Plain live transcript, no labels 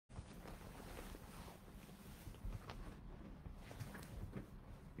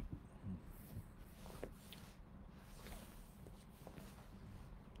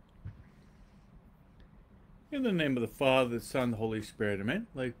In the name of the Father, the Son, and the Holy Spirit, amen.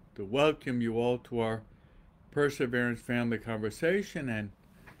 I'd like to welcome you all to our Perseverance Family Conversation, and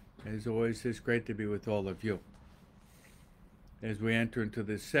as always, it's great to be with all of you as we enter into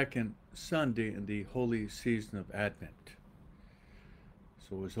the second Sunday in the holy season of Advent.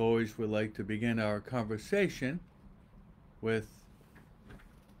 So as always, we'd like to begin our conversation with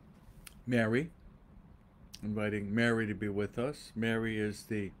Mary, inviting Mary to be with us. Mary is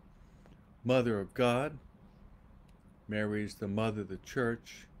the Mother of God. Mary is the Mother of the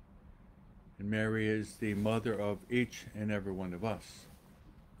Church, and Mary is the Mother of each and every one of us.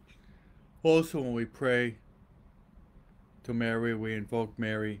 Also, when we pray to Mary, we invoke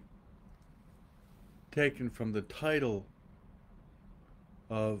Mary, taken from the title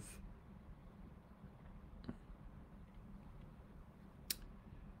of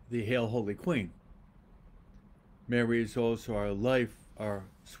the Hail Holy Queen. Mary is also our life, our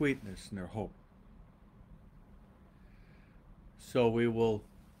sweetness, and our hope. So we will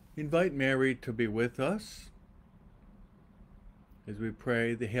invite Mary to be with us as we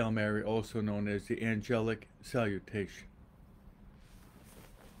pray the Hail Mary, also known as the Angelic Salutation.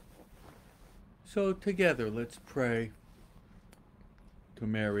 So together, let's pray to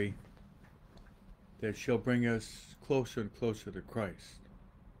Mary that she'll bring us closer and closer to Christ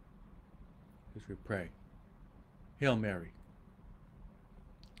as we pray. Hail Mary,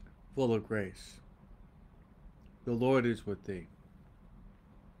 full of grace, the Lord is with thee.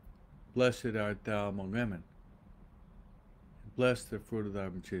 Blessed art thou among women, and blessed the fruit of thy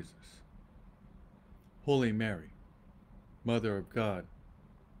womb, Jesus. Holy Mary, Mother of God,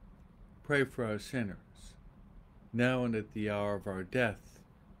 pray for us sinners, now and at the hour of our death.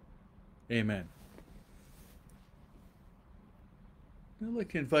 Amen. I'd like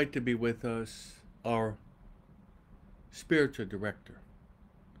to invite to be with us our spiritual director.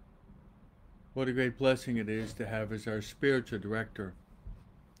 What a great blessing it is to have as our spiritual director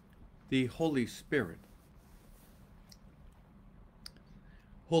the Holy Spirit.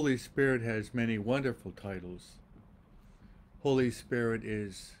 Holy Spirit has many wonderful titles. Holy Spirit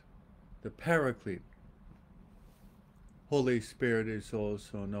is the Paraclete. Holy Spirit is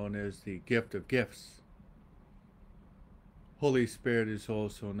also known as the gift of gifts. Holy Spirit is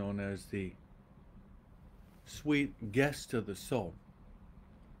also known as the sweet guest of the soul.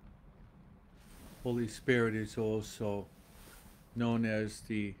 Holy Spirit is also known as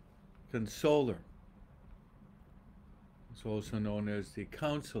the Consoler. It's also known as the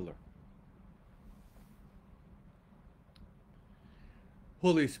Counselor.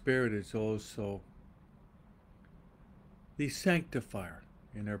 Holy Spirit is also the Sanctifier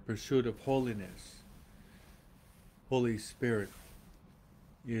in our pursuit of holiness. Holy Spirit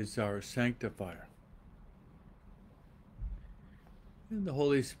is our Sanctifier. And the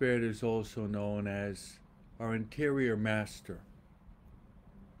Holy Spirit is also known as our interior master.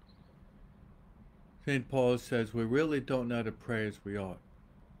 St. Paul says we really don't know how to pray as we ought,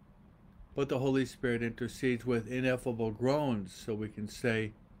 but the Holy Spirit intercedes with ineffable groans so we can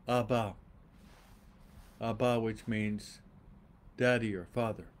say, Abba. Abba, which means Daddy or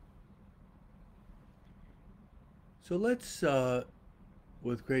Father. So let's,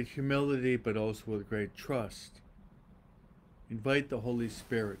 with great humility, but also with great trust, invite the Holy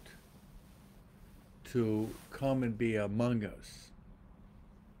Spirit to come and be among us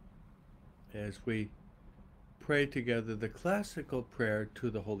as we pray together the classical prayer to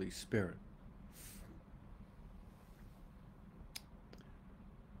the Holy Spirit.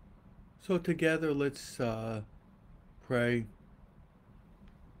 So together, let's pray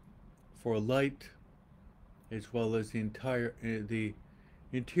for light as well as the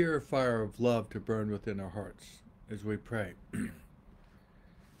interior fire of love to burn within our hearts as we pray.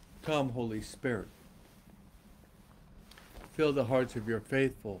 Come, Holy Spirit, fill the hearts of your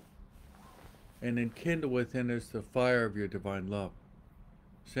faithful and enkindle within us the fire of your divine love.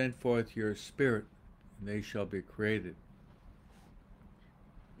 Send forth your Spirit, and they shall be created,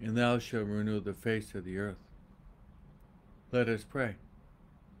 and thou shalt renew the face of the earth. Let us pray.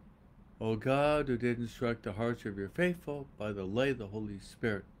 O God, who did instruct the hearts of your faithful by the light of the Holy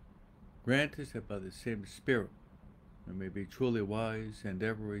Spirit, grant us that by the same Spirit we may be truly wise and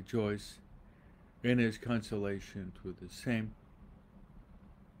ever rejoice in his consolation through the same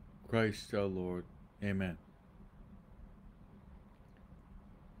Christ our Lord. Amen.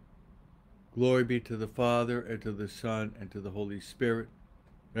 Glory be to the Father, and to the Son, and to the Holy Spirit,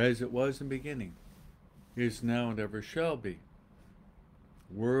 as it was in the beginning, is now, and ever shall be,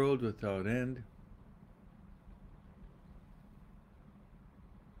 world without end.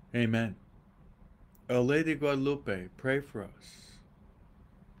 Amen. Our Lady Guadalupe, pray for us.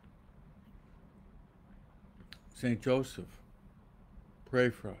 Saint Joseph, pray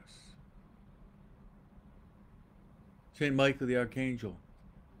for us. Saint Michael the Archangel,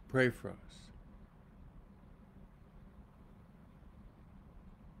 pray for us.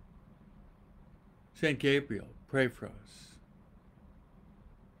 Saint Gabriel, pray for us.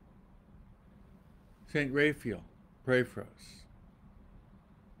 Saint Raphael, pray for us.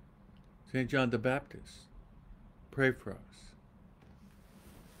 Saint John the Baptist, pray for us.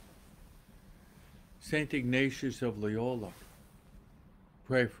 Saint Ignatius of Loyola,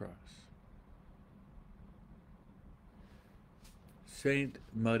 pray for us. Saint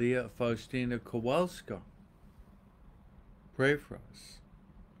Maria Faustina Kowalska, pray for us.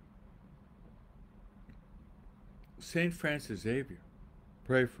 Saint Francis Xavier,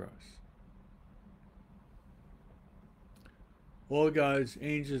 pray for us. All God's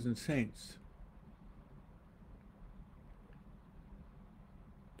angels and saints,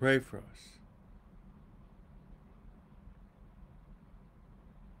 pray for us.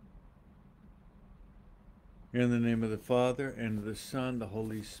 In the name of the Father, and of the Son, the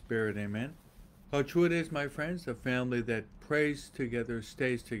Holy Spirit, amen. How true it is, my friends, a family that prays together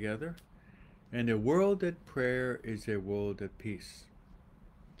stays together, and a world at prayer is a world at peace.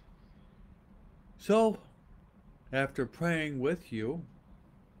 So, after praying with you,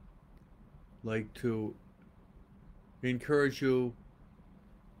 I'd like to encourage you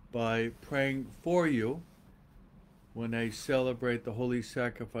by praying for you when I celebrate the Holy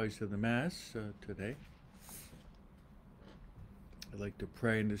Sacrifice of the Mass today. I'd like to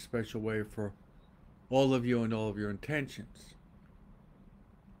pray in a special way for all of you and all of your intentions.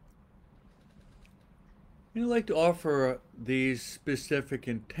 And I'd like to offer these specific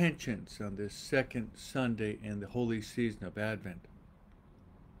intentions on this second Sunday in the holy season of Advent.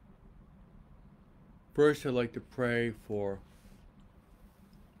 First, I'd like to pray for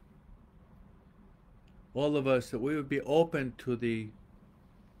all of us that we would be open to the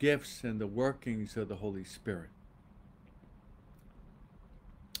gifts and the workings of the Holy Spirit.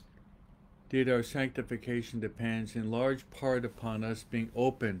 Indeed, our sanctification depends in large part upon us being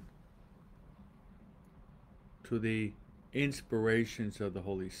open to the inspirations of the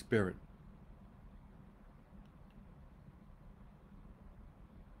Holy Spirit.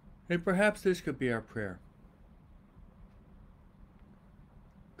 And perhaps this could be our prayer.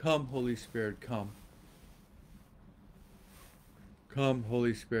 Come, Holy Spirit, come. Come,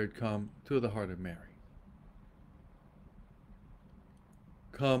 Holy Spirit, come to the heart of Mary.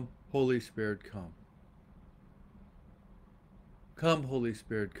 Come, Holy Spirit, come. Come, Holy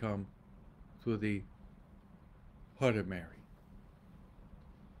Spirit, come to the heart of Mary.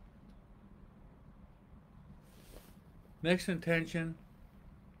 Next intention,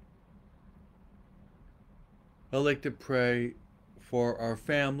 I'd like to pray for our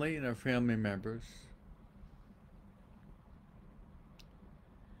family and our family members,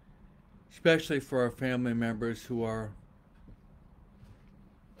 especially for our family members who have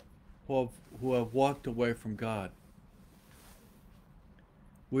walked away from God.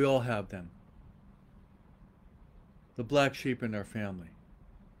 We all have them. The black sheep in our family.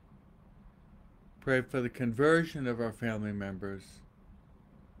 Pray for the conversion of our family members.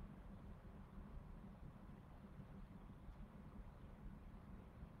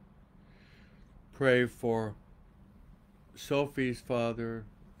 Pray for Sophie's father,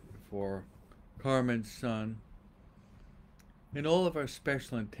 for Carmen's son, and all of our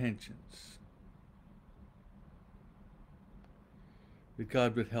special intentions. That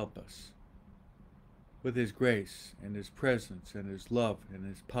God would help us with His grace and His presence and His love and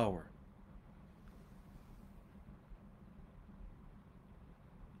His power.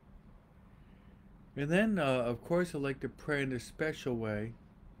 And then, of course, I'd like to pray in a special way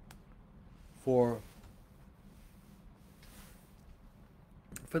for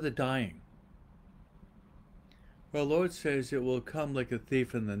the dying. Well, the Lord says it will come like a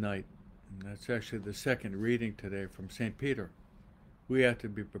thief in the night. And that's actually the second reading today from St. Peter. We have to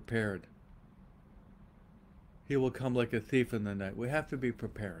be prepared. He will come like a thief in the night. We have to be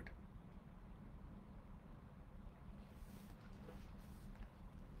prepared.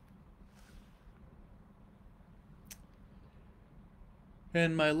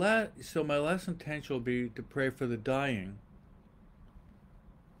 And my last intention will be to pray for the dying,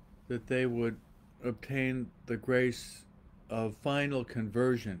 that they would obtain the grace of final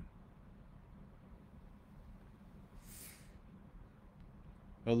conversion.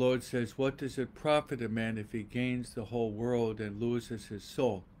 Our Lord says, what does it profit a man if he gains the whole world and loses his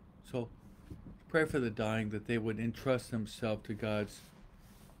soul? So pray for the dying that they would entrust themselves to God's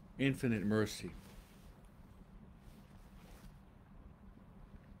infinite mercy.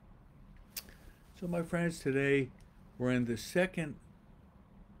 So, my friends, today we're in the second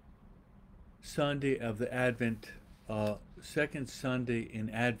Sunday of the Advent, second Sunday in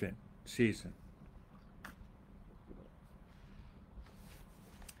Advent season.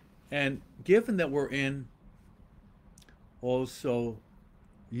 And given that we're in also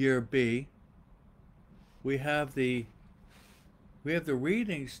year B, we have the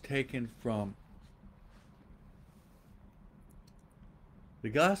readings taken from the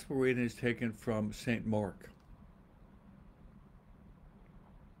gospel readings taken from St. Mark.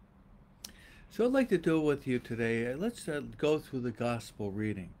 So I'd like to do with you today, let's go through the gospel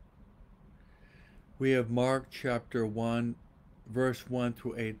reading. We have Mark chapter 1, verse 1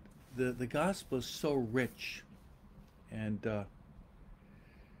 through 8. The gospel is so rich, and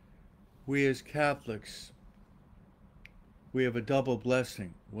we as Catholics, we have a double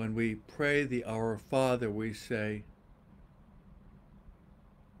blessing. When we pray the Our Father, we say,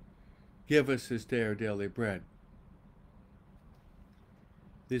 "Give us this day our daily bread."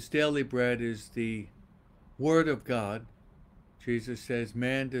 This daily bread is the Word of God. Jesus says,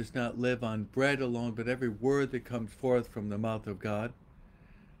 "Man does not live on bread alone, but every word that comes forth from the mouth of God."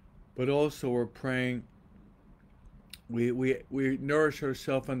 But also we're praying, we nourish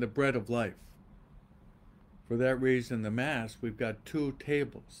ourselves on the bread of life. For that reason, the Mass, we've got two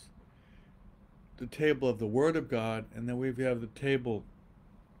tables. The table of the Word of God, and then we have the table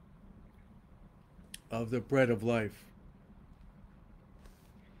of the bread of life.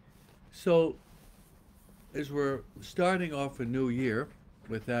 So, as we're starting off a new year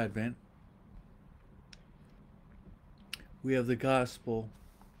with Advent, we have the Gospel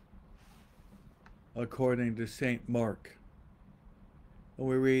according to St. Mark. And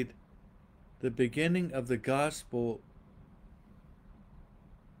we read, "The beginning of the Gospel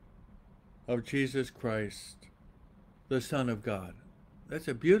of Jesus Christ, the Son of God." That's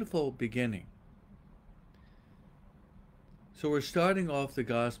a beautiful beginning. So we're starting off the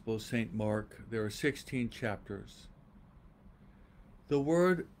Gospel of St. Mark. There are 16 chapters. The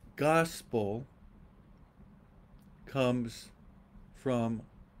word gospel comes from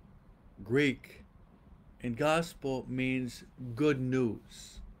Greek, and gospel means good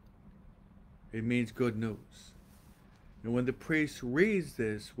news. It means good news. And when the priest reads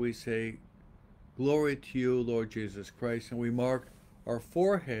this, we say, "Glory to you, Lord Jesus Christ," and we mark our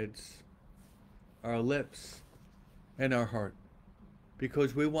foreheads, our lips, and our heart,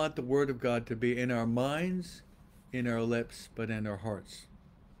 because we want the Word of God to be in our minds, in our lips, but in our hearts.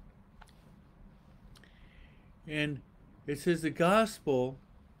 And it says the gospel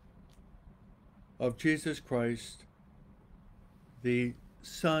of Jesus Christ, the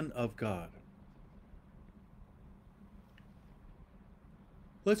Son of God.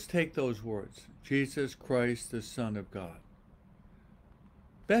 Let's take those words. Jesus Christ, the Son of God.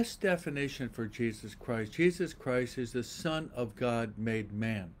 Best definition for Jesus Christ. Jesus Christ is the Son of God made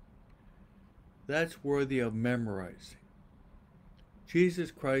man. That's worthy of memorizing. Jesus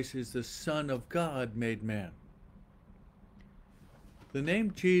Christ is the Son of God made man. The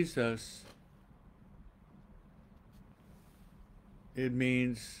name Jesus, it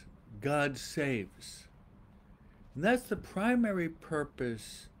means God saves. And that's the primary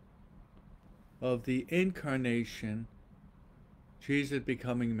purpose of the incarnation, Jesus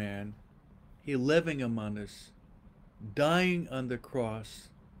becoming man, he living among us, dying on the cross,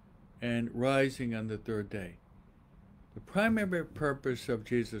 and rising on the third day. The primary purpose of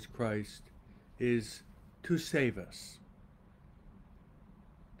Jesus Christ is to save us.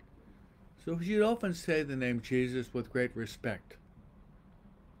 So we should often say the name Jesus with great respect,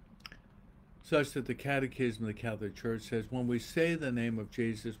 such that the Catechism of the Catholic Church says when we say the name of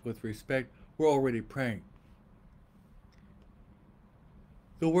Jesus with respect, we're already praying.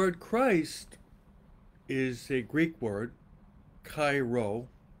 The word Christ is a Greek word, kairo,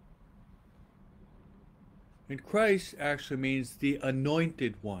 and Christ actually means the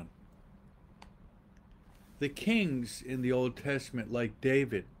anointed one. The kings in the Old Testament, like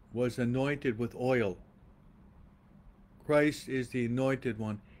David, was anointed with oil. Christ is the anointed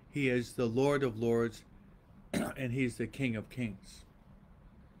one. He is the Lord of Lords, and he's the King of Kings.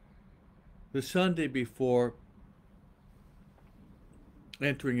 The Sunday before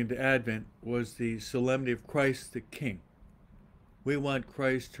entering into Advent was the solemnity of Christ the King. We want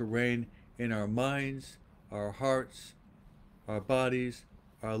Christ to reign in our minds, our hearts, our bodies,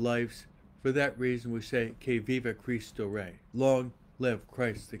 our lives. For that reason we say, Que viva Cristo Rey. Long live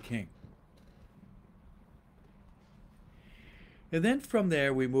Christ the King. And then from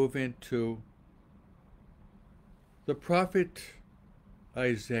there we move into the prophet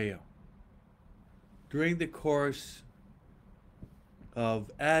Isaiah. During the course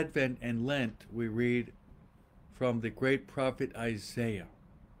of Advent and Lent, we read from the great prophet Isaiah.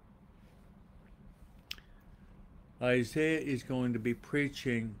 Isaiah is going to be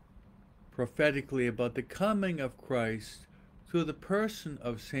preaching prophetically about the coming of Christ through the person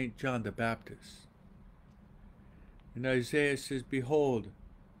of St. John the Baptist. And Isaiah says, "Behold,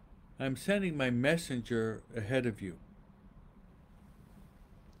 I am sending my messenger ahead of you."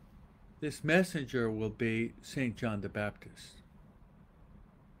 This messenger will be St. John the Baptist.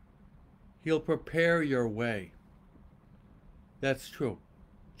 He'll prepare your way. That's true.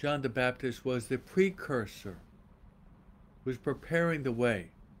 John the Baptist was the precursor, was preparing the way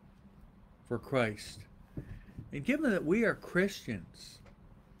for Christ. And given that we are Christians,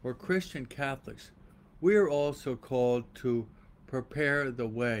 or Christian Catholics, we are also called to prepare the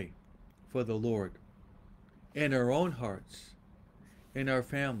way for the Lord in our own hearts, in our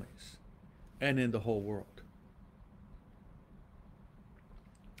families, and in the whole world.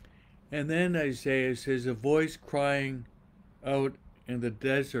 And then Isaiah says, "A voice crying out in the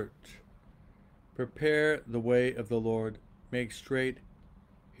desert, prepare the way of the Lord, make straight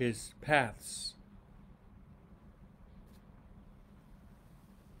his paths."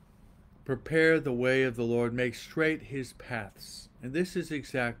 Prepare the way of the Lord, make straight his paths. And this is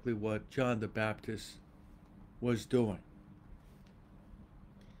exactly what John the Baptist was doing.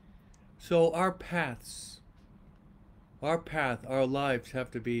 So our paths, our lives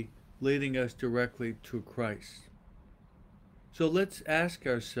have to be leading us directly to Christ. So let's ask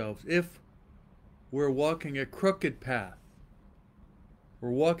ourselves, if we're walking a crooked path, we're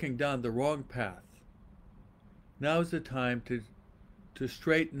walking down the wrong path, now's the time to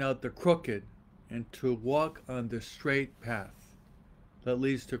straighten out the crooked and to walk on the straight path that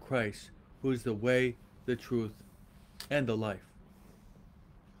leads to Christ, who is the way, the truth, and the life.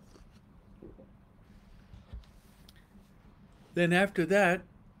 Then after that,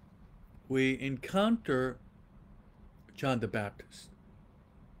 we encounter John the Baptist.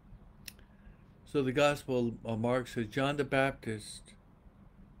 So the Gospel of Mark says, John the Baptist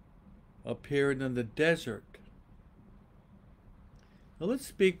appeared in the desert. Now let's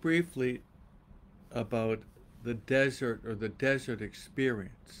speak briefly about the desert, or the desert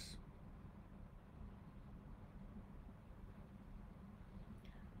experience.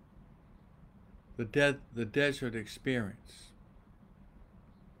 The desert experience.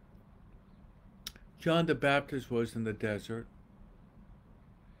 John the Baptist was in the desert.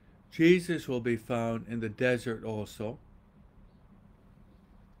 Jesus will be found in the desert also.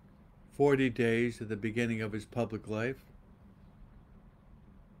 40 days at the beginning of his public life.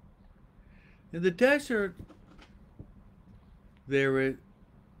 In the desert, there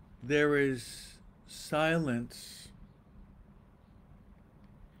is silence.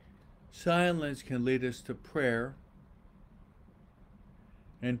 Silence can lead us to prayer,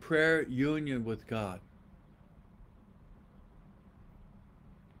 and prayer union with God.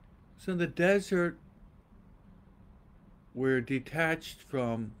 So in the desert, we're detached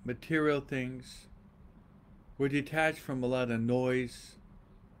from material things. We're detached from a lot of noise.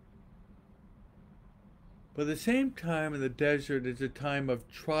 But at the same time, in the desert is a time of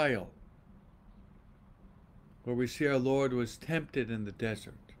trial, where we see our Lord was tempted in the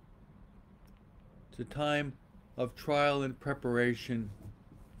desert. It's a time of trial and preparation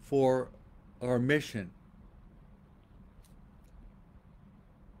for our mission.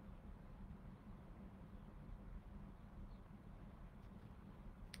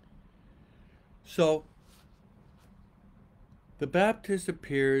 So, the Baptist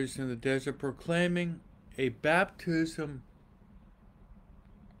appears in the desert proclaiming a baptism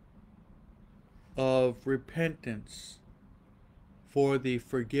of repentance for the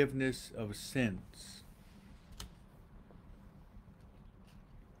forgiveness of sins.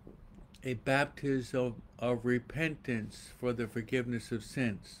 A baptism of repentance for the forgiveness of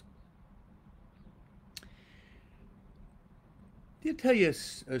sins. I'll tell you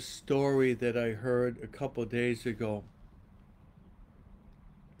a story that I heard a couple days ago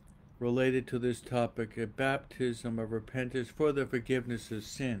related to this topic, a baptism of repentance for the forgiveness of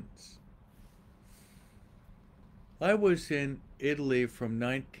sins. I was in Italy from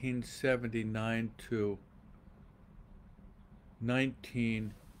 1979 to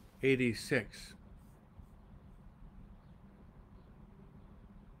 1986.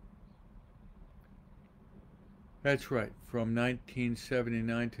 That's right, from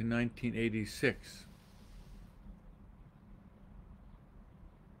 1979 to 1986.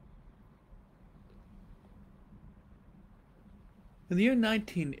 In the year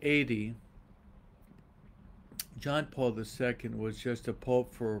 1980, John Paul II was just a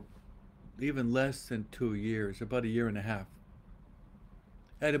pope for even less than 2 years, about a year and a half.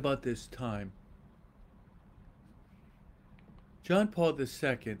 at about this time, John Paul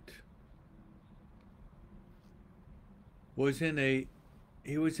II was in a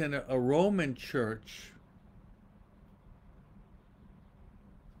Roman church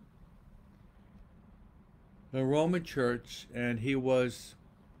and he was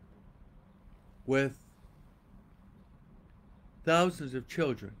with thousands of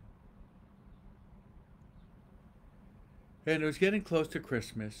children. And it was getting close to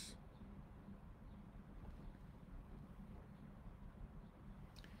Christmas.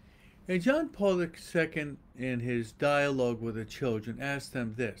 And John Paul II, in his dialogue with the children, asked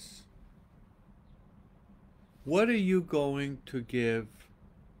them this: what are you going to give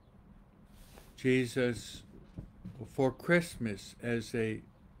Jesus for Christmas as a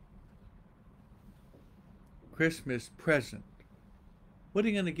Christmas present? What are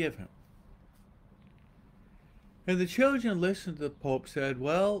you going to give him? And the children listened to the Pope, said,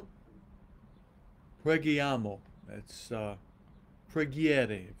 well, preghiamo. That's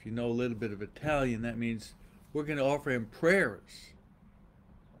preghiere. If you know a little bit of Italian, that means we're going to offer him prayers.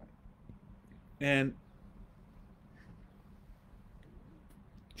 And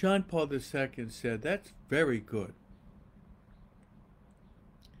John Paul II said, that's very good.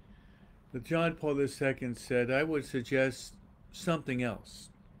 But John Paul II said, I would suggest something else.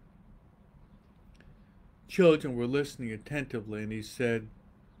 Children were listening attentively, and he said,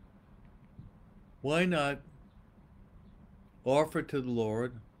 why not offer to the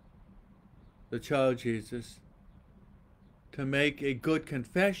Lord, the child Jesus, to make a good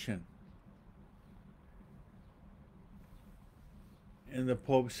confession? And the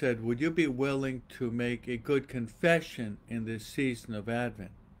Pope said, would you be willing to make a good confession in this season of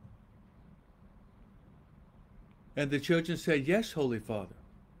Advent? And the children said, yes, Holy Father.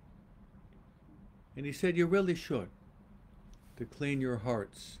 And he said, you really should, to clean your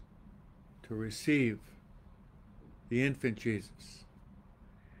hearts, to receive the infant Jesus.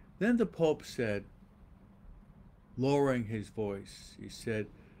 Then the Pope said, lowering his voice, he said,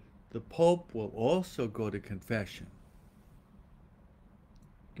 the Pope will also go to confession.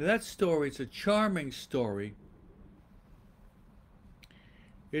 Now that story is a charming story.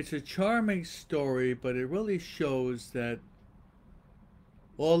 It's a charming story, but it really shows that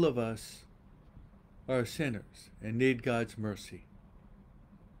all of us are sinners and need God's mercy.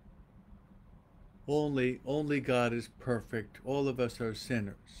 Only God is perfect. All of us are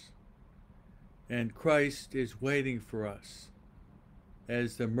sinners. And Christ is waiting for us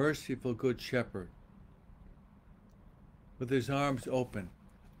as the merciful Good Shepherd with his arms open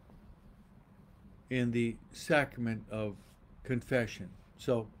in the sacrament of confession.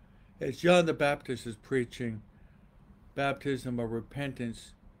 So, as John the Baptist is preaching, baptism of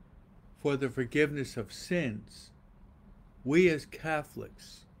repentance for the forgiveness of sins, we as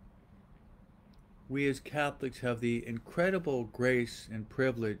Catholics have the incredible grace and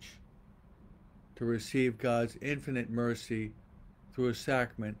privilege to receive God's infinite mercy through a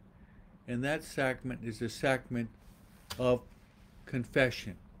sacrament, and that sacrament is the sacrament of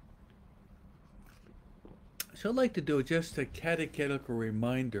confession. So I'd like to do just a catechetical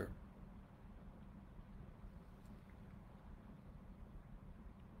reminder.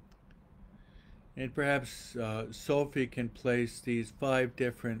 And perhaps Sophie can place these 5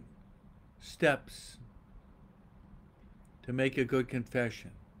 different steps to make a good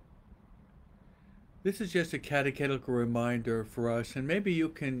confession. This is just a catechetical reminder for us, and maybe you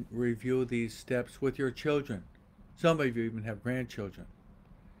can review these steps with your children. Some of you even have grandchildren.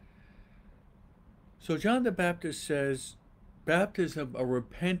 So John the Baptist says, baptism of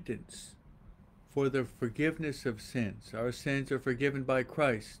repentance for the forgiveness of sins. Our sins are forgiven by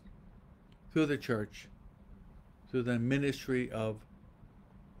Christ through the church, through the ministry of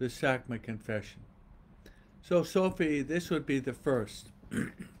the sacrament confession. So Sophie, this would be the first.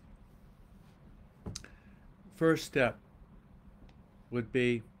 First step would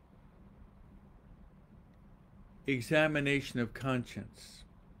be examination of conscience.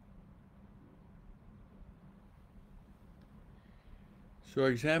 So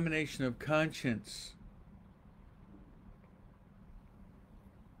examination of conscience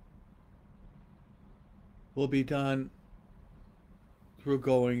will be done through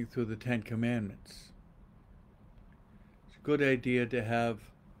going through the 10 Commandments. It's a good idea to have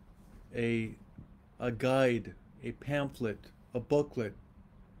a guide, a pamphlet, a booklet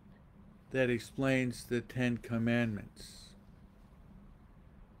that explains the 10 Commandments.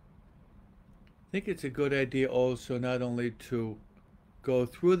 I think it's a good idea also not only to go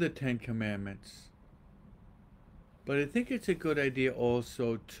through the 10 Commandments, but I think it's a good idea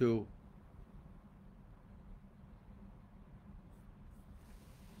also to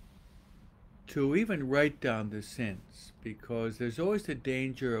to even write down the sins, because there's always the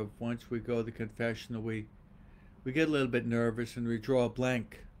danger of once we go to the confessional, we get a little bit nervous and we draw a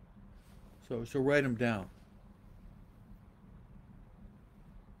blank. So write them down.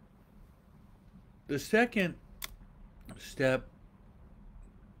 The second step,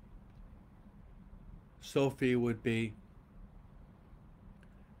 Sophie, would be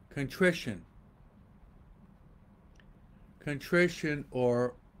contrition. Contrition,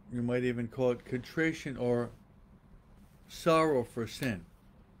 or you might even call it contrition or sorrow for sin.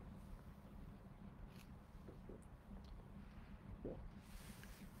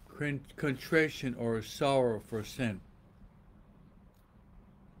 Contrition or sorrow for sin.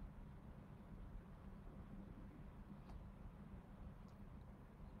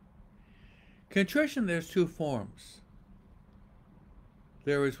 Contrition, there's two forms.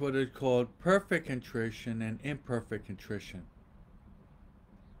 There is what is called perfect contrition and imperfect contrition.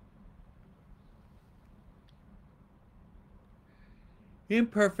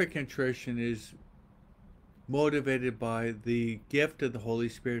 Imperfect contrition is motivated by the gift of the Holy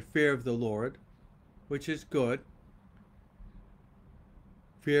Spirit, fear of the Lord, which is good.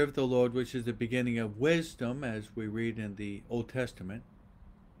 Fear of the Lord, which is the beginning of wisdom, as we read in the Old Testament,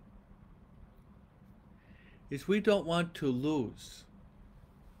 is we don't want to lose.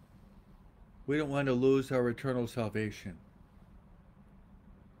 We don't want to lose our eternal salvation.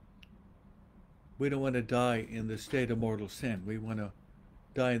 We don't want to die in the state of mortal sin. We want to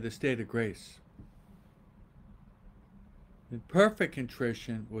die in the state of grace. And perfect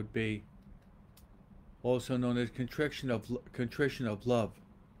contrition would be also known as contrition of love.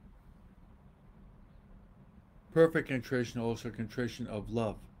 Perfect contrition, also contrition of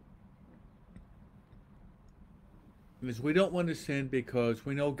love. Because we don't want to sin because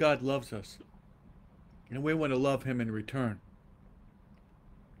we know God loves us, and we want to love Him in return.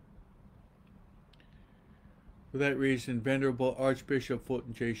 For that reason, Venerable Archbishop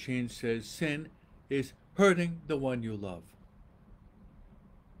Fulton J. Sheen says, sin is hurting the one you love.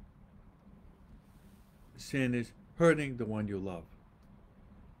 Sin is hurting the one you love.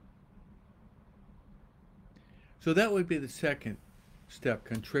 So that would be the second step,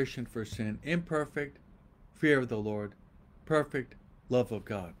 contrition for sin. Imperfect, fear of the Lord. Perfect, love of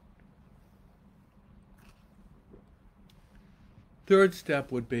God. Third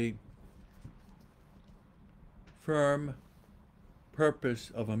step would be firm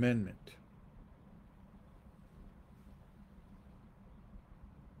purpose of amendment.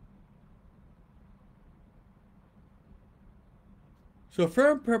 So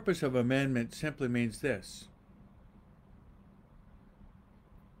firm purpose of amendment simply means this: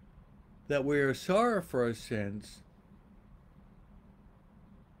 that we are sorry for our sins,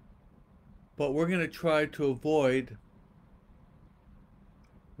 but we're going to try to avoid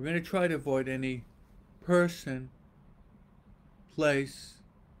any person, place,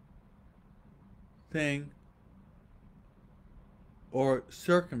 thing, or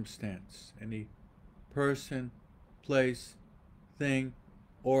circumstance. Any person, place, thing,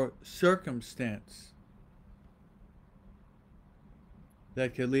 or circumstance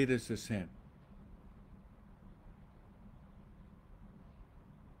that could lead us to sin.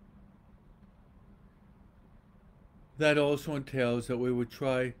 That also entails that we would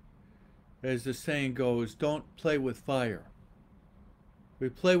try, as the saying goes, don't play with fire. If we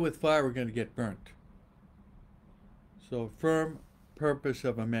play with fire, we're going to get burnt. So, firm purpose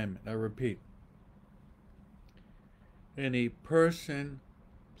of amendment. I repeat. Any person,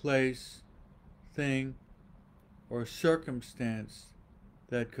 place, thing, or circumstance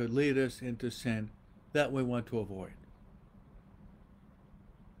that could lead us into sin, that we want to avoid.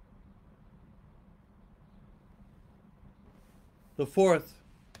 The fourth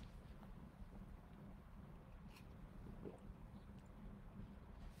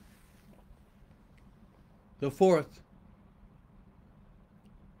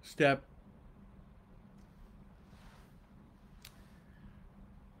step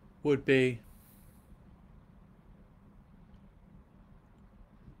would be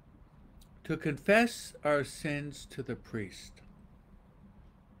to confess our sins to the priest.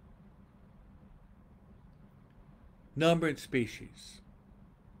 Number and species.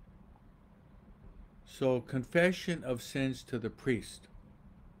 So, confession of sins to the priest.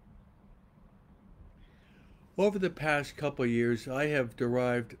 Over the past couple of years, I have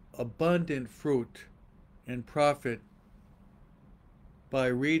derived abundant fruit and profit by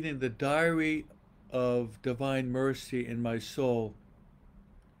reading the Diary of Divine Mercy in my soul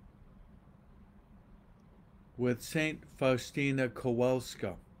with Saint Faustina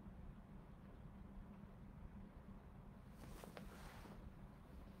Kowalska.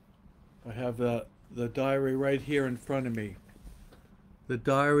 I have the diary right here in front of me. The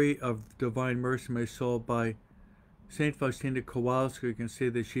Diary of Divine Mercy, My Soul by St. Faustina Kowalska. You can see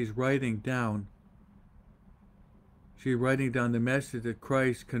that she's writing down the message that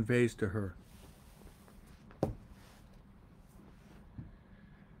Christ conveys to her.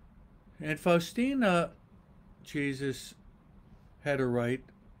 And Faustina, Jesus had her write,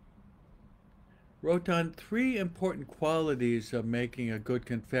 wrote down 3 important qualities of making a good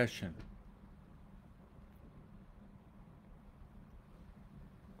confession.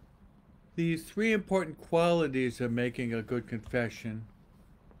 These 3 important qualities of making a good confession,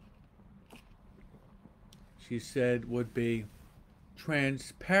 she said, would be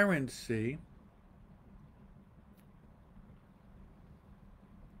transparency,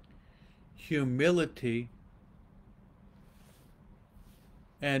 humility,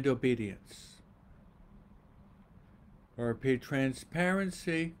 and obedience. I'll repeat: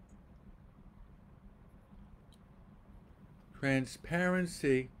 transparency,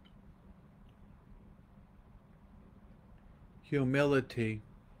 humility,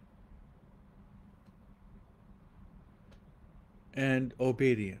 and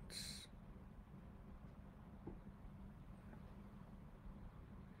obedience.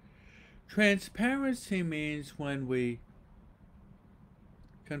 Transparency means when we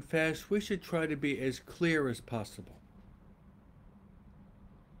confess, we should try to be as clear as possible.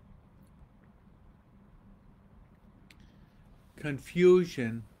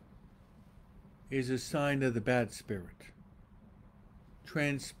 Confusion is a sign of the bad spirit.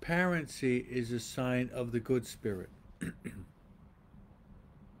 Transparency is a sign of the good spirit.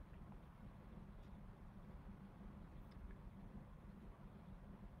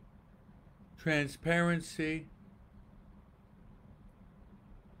 Transparency,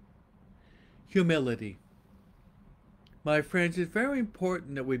 humility. My friends, it's very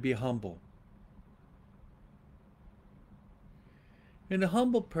important that we be humble. And a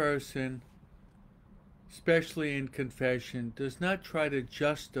humble person, especially in confession, does not try to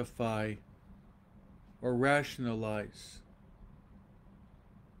justify or rationalize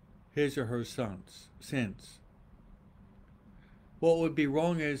his or her sins. What would be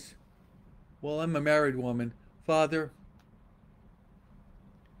wrong is, well, I'm a married woman. Father,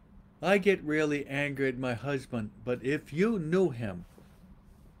 I get really angry at my husband, but if you knew him,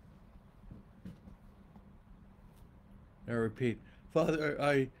 I repeat, Father,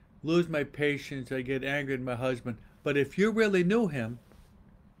 I lose my patience, I get angry at my husband, but if you really knew him,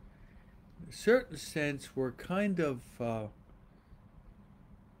 in a certain sense, we're kind of, we're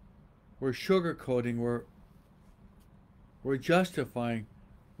sugarcoating, we're justifying,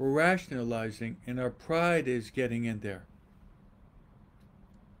 we're rationalizing, and our pride is getting in there.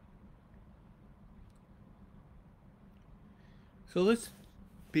 So let's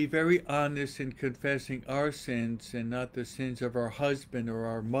be very honest in confessing our sins and not the sins of our husband or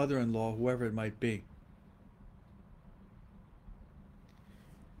our mother-in-law, whoever it might be.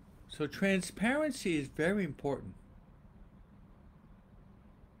 So transparency is very important.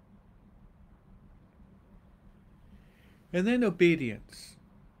 And then obedience.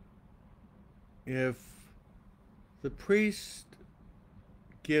 If the priest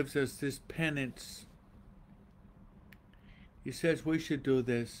gives us this penance, he says we should do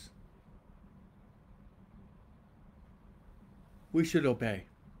this, we should obey.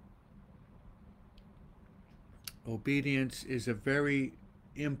 Obedience is a very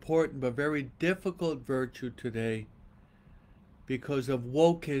important but very difficult virtue today because of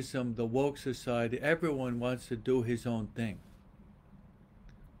wokeism, the woke society. Everyone wants to do his own thing.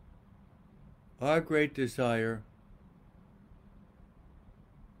 Our great desire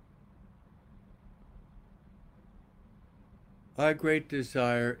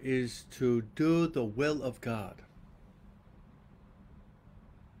is to do the will of God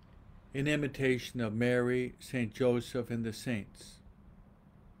in imitation of Mary, St. Joseph, and the saints.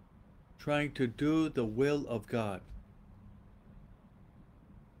 Trying to do the will of God.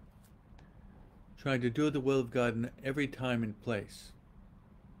 Trying to do the will of God in every time and place.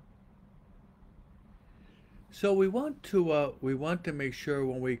 So we want to make sure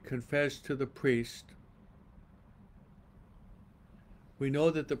when we confess to the priest, we know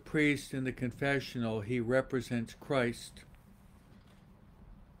that the priest in the confessional, he represents Christ,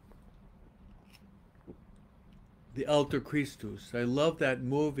 the Alter Christus. I love that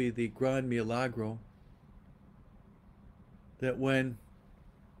movie, the Gran Milagro, that when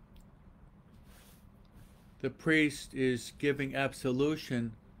the priest is giving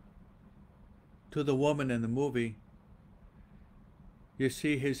absolution to the woman in the movie, you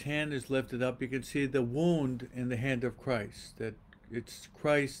see his hand is lifted up. You can see the wound in the hand of Christ, that It's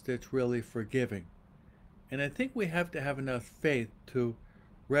Christ that's really forgiving. And I think we have to have enough faith to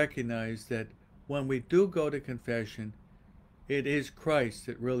recognize that when we do go to confession, it is Christ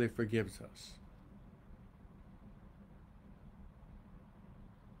that really forgives us.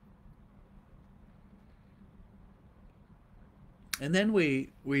 And then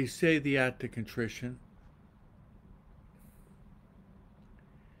we say the act of contrition.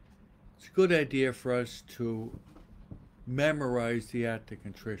 It's a good idea for us to memorize the act of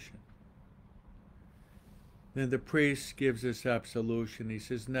contrition. Then the priest gives us absolution. He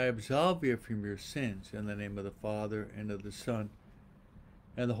says, "And I absolve you from your sins in the name of the Father, and of the Son,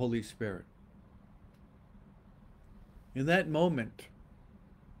 and the Holy Spirit." In that moment,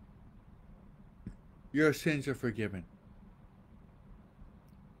 your sins are forgiven.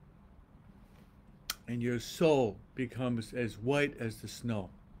 And your soul becomes as white as the snow.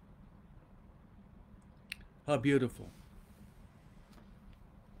 How beautiful.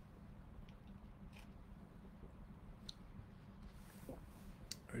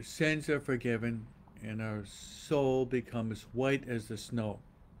 Our sins are forgiven, and our soul becomes white as the snow.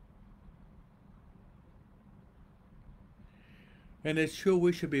 And it's true,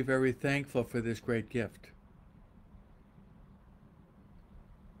 we should be very thankful for this great gift.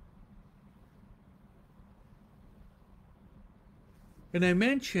 And I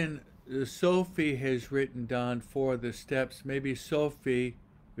mentioned Sophie has written down 4 of the steps. Maybe Sophie,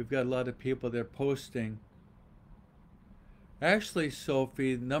 we've got a lot of people there posting. Actually,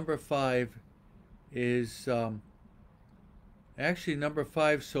 Sophie, number 5 is, actually number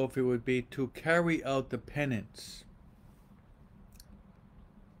 5, Sophie, would be to carry out the penance.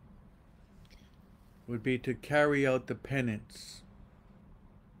 Would be to carry out the penance.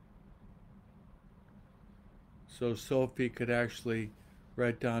 So Sophie could actually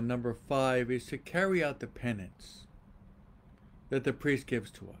write down number 5 is to carry out the penance that the priest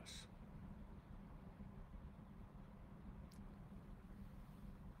gives to us.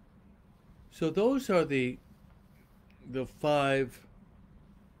 So those are the 5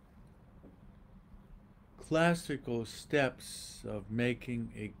 classical steps of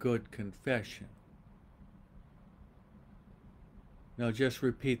making a good confession. Now just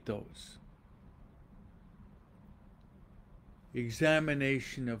repeat those.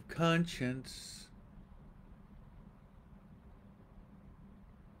 Examination of conscience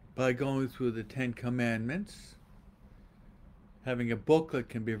by going through the 10 Commandments. Having a booklet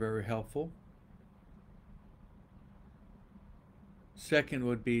can be very helpful. Second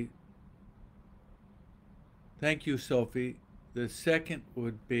would be, thank you, Sophie. The second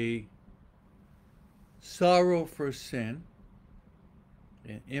would be sorrow for sin.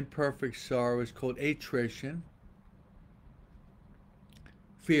 An imperfect sorrow is called attrition.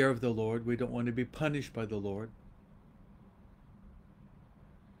 Fear of the Lord. We don't want to be punished by the Lord.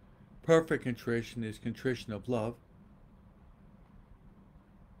 Perfect contrition is contrition of love.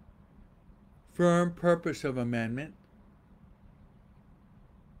 Firm purpose of amendment.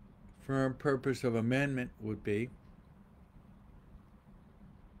 Firm purpose of amendment would be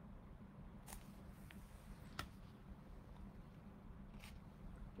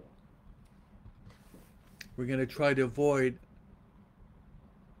we're going to try to avoid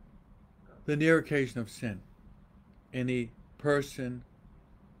the near occasion of sin. Any person,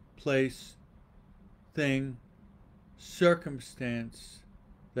 place, thing, circumstance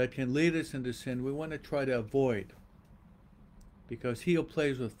that can lead us into sin, we want to try to avoid, because he who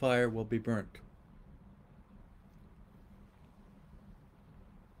plays with fire will be burnt.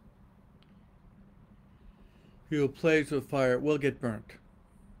 He who plays with fire will get burnt.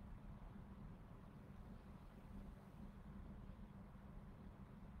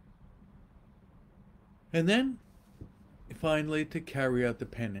 And then, finally, to carry out the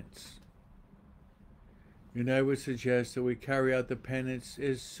penance. And I would suggest that we carry out the penance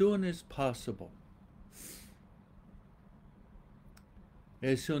as soon as possible.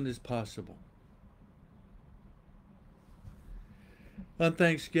 As soon as possible. On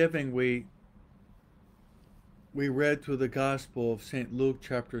Thanksgiving, we read through the Gospel of St. Luke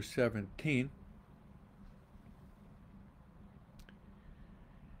chapter 17.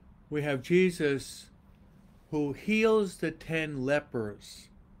 We have Jesus who heals the 10 lepers.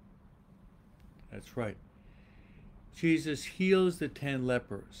 That's right. Jesus heals the 10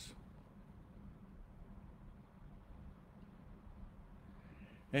 lepers.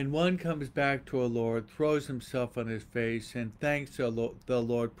 And one comes back to our Lord, throws himself on his face, and thanks the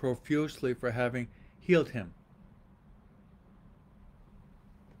Lord profusely for having healed him.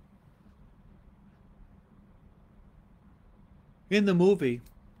 In the movie,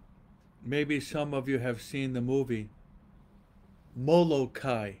 maybe some of you have seen the movie,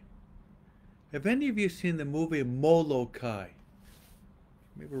 Molokai. Have any of you seen the movie Molokai?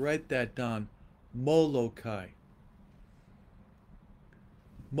 Maybe write that down. Molokai.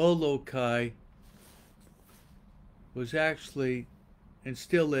 Molokai was actually, and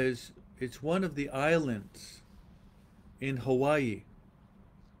still is, it's one of the islands in Hawaii.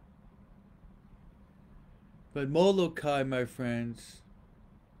 But Molokai, my friends,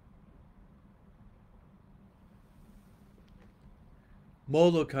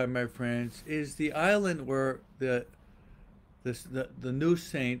 is the island where the new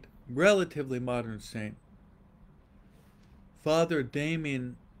saint, relatively modern saint, Father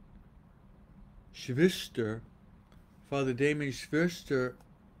Damien Schwister,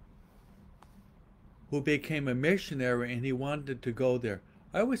 who became a missionary, and he wanted to go there.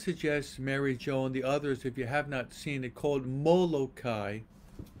 I would suggest Mary Jo and the others, if you have not seen it, called Molokai.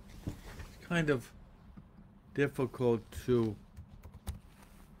 It's kind of difficult to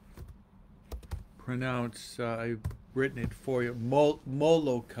pronounce. I've written it for you.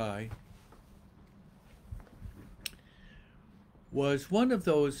 Molokai was one of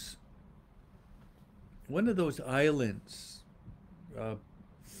those islands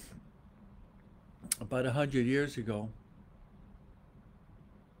about 100 years ago.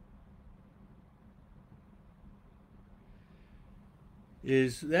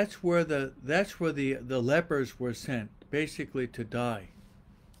 That's where the lepers were sent, basically to die.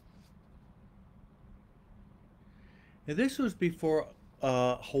 And this was before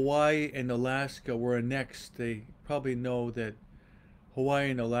Hawaii and Alaska were annexed. They probably know that Hawaii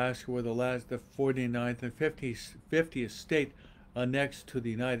and Alaska were the 49th and 50th state annexed to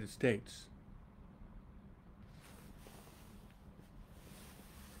the United States.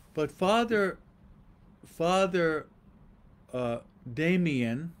 But Father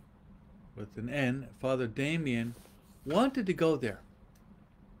Damien, with an N, Father Damien, wanted to go there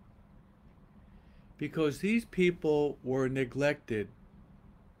because these people were neglected.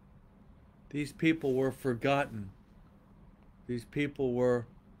 These people were forgotten. These people were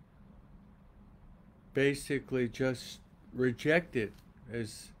basically just rejected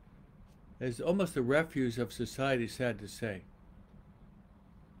as almost the refuse of society, sad to say.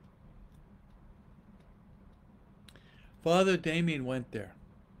 Father Damien went there,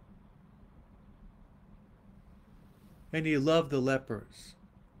 and he loved the lepers.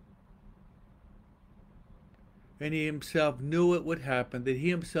 And he himself knew it would happen, that he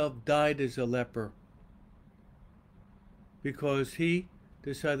himself died as a leper, because he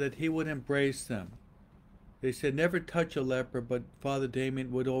decided that he would embrace them. They said never touch a leper, but Father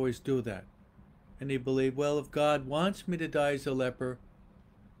Damien would always do that. And he believed, well, if God wants me to die as a leper,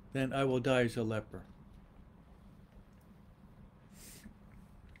 then I will die as a leper.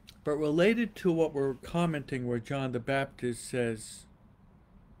 But related to what we're commenting, where John the Baptist says,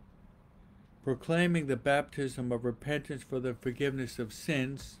 proclaiming the baptism of repentance for the forgiveness of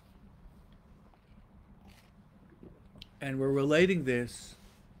sins, and we're relating this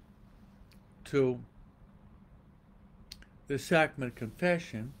to the sacrament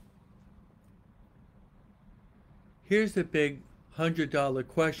confession. Here's the big $100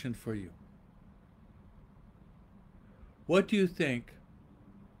 question for you. What do you think?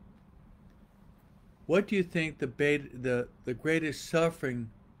 What do you think the greatest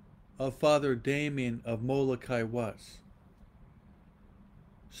suffering of Father Damien of Molokai was?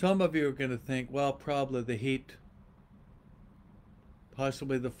 Some of you are going to think, well, probably the heat,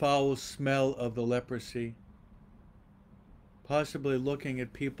 possibly the foul smell of the leprosy, possibly looking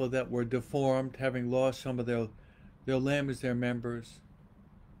at people that were deformed, having lost some of their limbs, their members,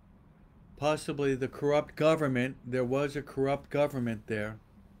 possibly the corrupt government. There was a corrupt government there.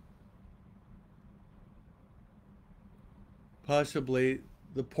 Possibly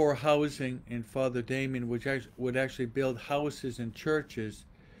the poor housing in Father Damien, which would actually build houses and churches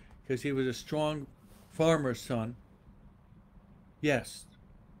because he was a strong farmer's son. Yes,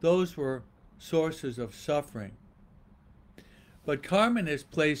 those were sources of suffering. But Carmen has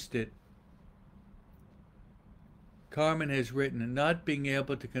placed it. Carmen has written, not being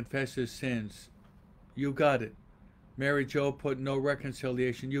able to confess his sins. You got it. Mary Jo put no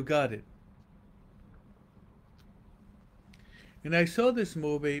reconciliation. You got it. And I saw this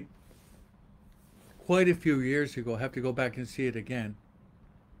movie quite a few years ago. I have to go back and see it again.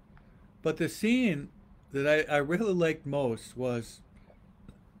 But the scene that I really liked most was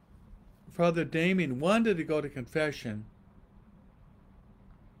Father Damien wanted to go to confession,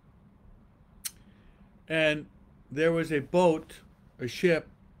 and there was a boat, a ship,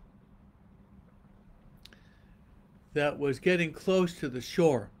 that was getting close to the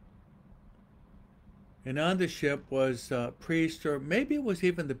shore. And on the ship was a priest, or maybe it was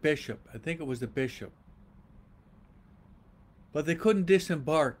even the bishop. I think it was the bishop. But they couldn't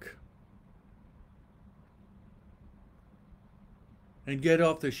disembark and get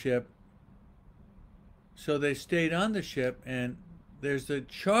off the ship. So they stayed on the ship, and there's a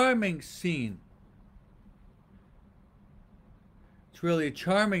charming scene. It's really a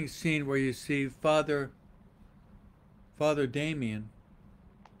charming scene where you see Father Damien.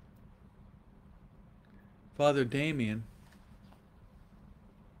 Father Damien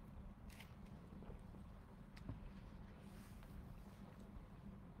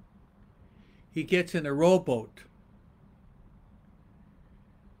he gets in a rowboat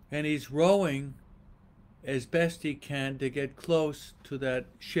and he's rowing as best he can to get close to that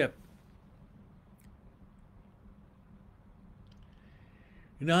ship.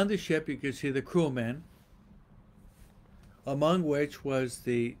 And on the ship you can see the crewmen, among which was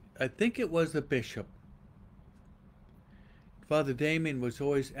I think it was the bishop. Father Damien was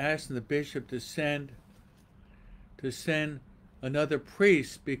always asking the bishop to send another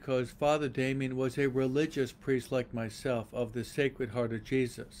priest, because Father Damien was a religious priest like myself of the Sacred Heart of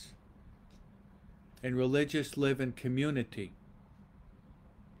Jesus. And religious live in community.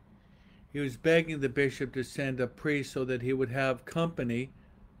 He was begging the bishop to send a priest so that he would have company,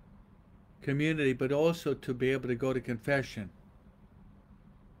 community, but also to be able to go to confession.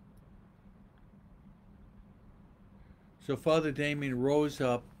 So Father Damien rose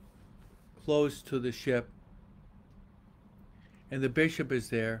up close to the ship, and the bishop is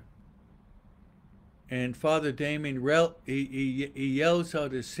there. And Father Damien he yells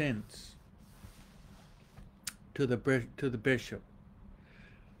out his sins to the bishop.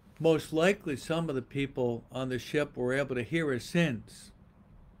 Most likely, some of the people on the ship were able to hear his sins.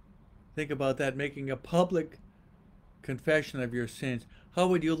 Think about that, making a public confession of your sins. How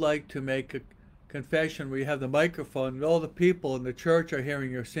would you like to make a confession where you have the microphone and all the people in the church are hearing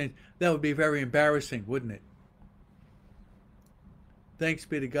your sins? That would be very embarrassing, wouldn't it? Thanks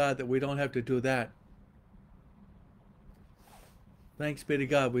be to God that we don't have to do that. Thanks be to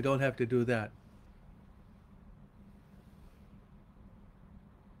God we don't have to do that.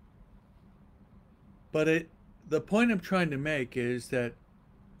 But the point I'm trying to make is that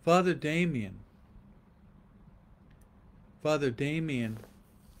Father Damien,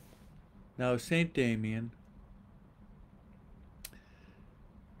 now Saint Damien,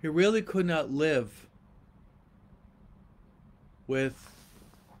 he really could not live with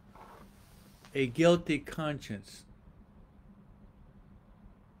a guilty conscience.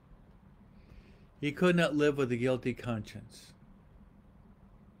 He could not live with a guilty conscience.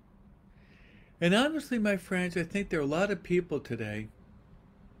 And honestly, my friends, I think there are a lot of people today,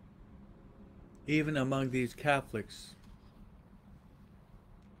 even among these Catholics,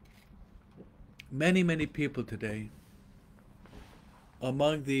 many, many people today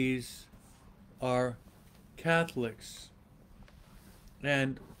among these are Catholics.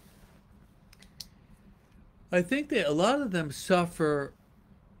 And I think that a lot of them suffer,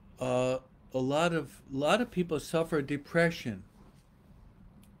 a lot of people suffer depression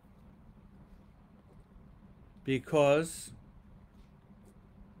because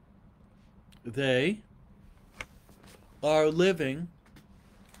they are living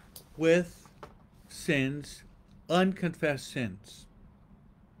with sins, unconfessed sins.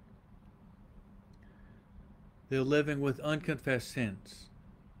 They're living with unconfessed sins,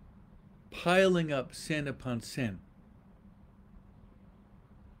 piling up sin upon sin.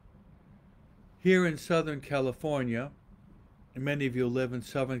 Here in Southern California, and many of you live in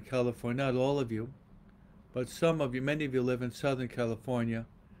Southern California, not all of you, but some of you, many of you live in Southern California.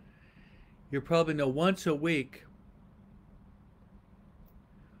 You probably know once a week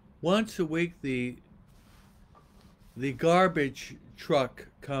the garbage truck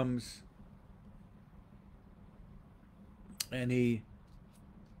comes and he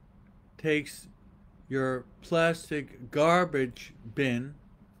takes your plastic garbage bin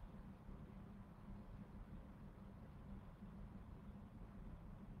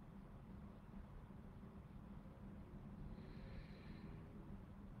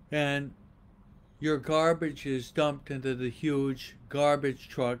and your garbage is dumped into the huge garbage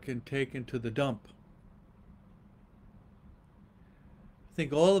truck and taken to the dump. I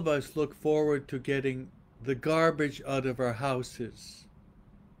think all of us look forward to getting the garbage out of our houses,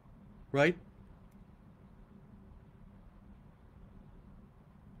 right?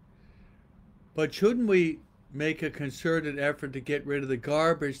 But shouldn't we make a concerted effort to get rid of the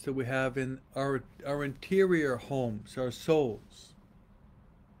garbage that we have in our interior homes, our souls?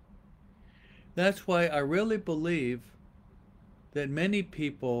 That's why I really believe that many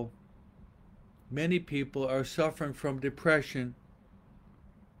people many people are suffering from depression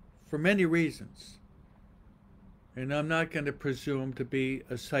for many reasons. And I'm not going to presume to be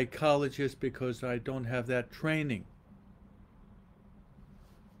a psychologist because I don't have that training.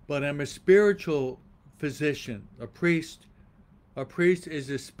 But I'm a spiritual physician, a priest. A priest is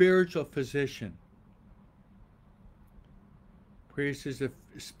a spiritual physician. Priest is a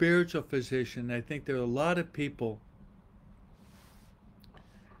spiritual physician. I think there are a lot of people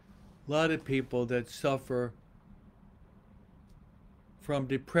that suffer from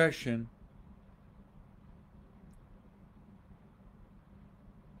depression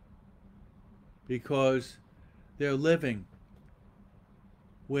because they're living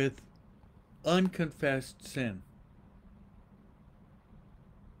with unconfessed sin.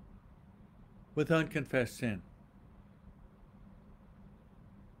 With unconfessed sin.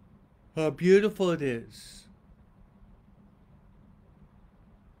 How beautiful it is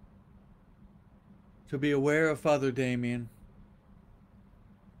to be aware of Father Damien,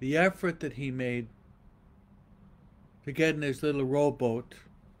 the effort that he made to get in his little rowboat,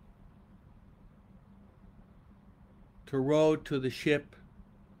 to row to the ship,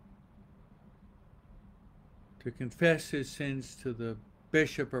 to confess his sins to the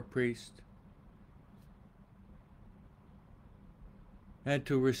bishop or priest, and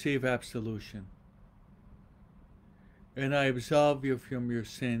to receive absolution. And I absolve you from your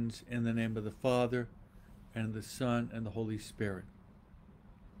sins in the name of the Father, and the Son, and the Holy Spirit.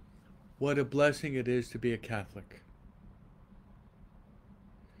 What a blessing it is to be a Catholic.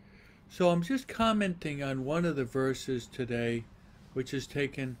 So I'm just commenting on one of the verses today, which is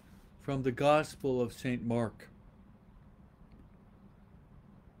taken from the Gospel of St. Mark.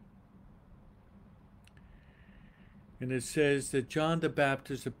 And it says that John the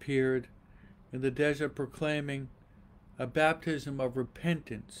Baptist appeared in the desert proclaiming a baptism of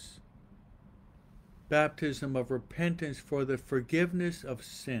repentance. Baptism of repentance for the forgiveness of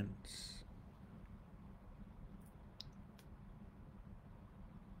sins.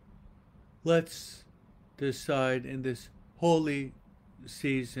 Let's decide in this holy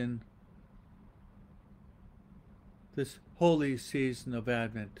season of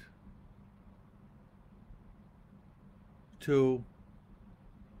Advent, to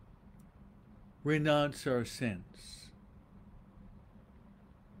renounce our sins,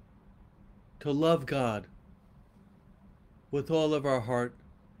 to love God with all of our heart,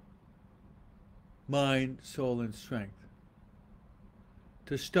 mind, soul, and strength,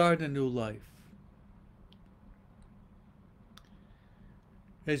 to start a new life.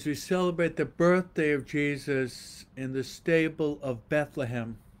 As we celebrate the birthday of Jesus in the stable of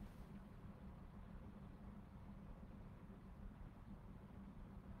Bethlehem,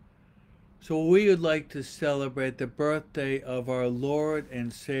 so we would like to celebrate the birthday of our Lord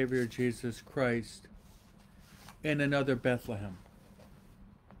and Savior Jesus Christ in another Bethlehem.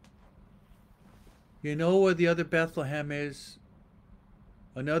 You know where the other Bethlehem is?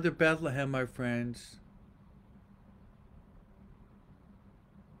 Another Bethlehem, my friends,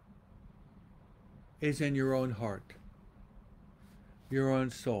 is in your own heart, your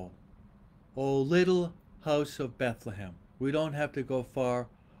own soul. O little house of Bethlehem. We don't have to go far.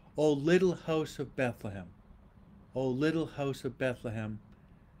 O little house of Bethlehem, O little house of Bethlehem,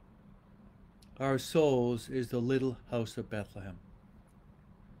 our souls is the little house of Bethlehem.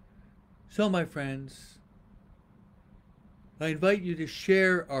 So, my friends, I invite you to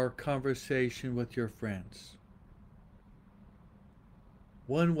share our conversation with your friends.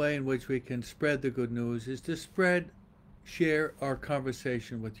 One way in which we can spread the good news is to share our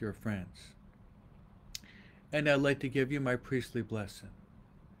conversation with your friends. And I'd like to give you my priestly blessing.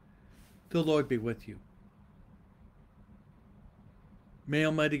 The Lord be with you. May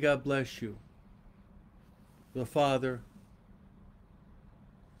Almighty God bless you, the Father,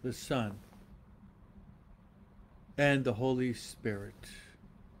 the Son, and the Holy Spirit.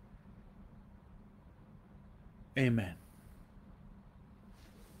 Amen.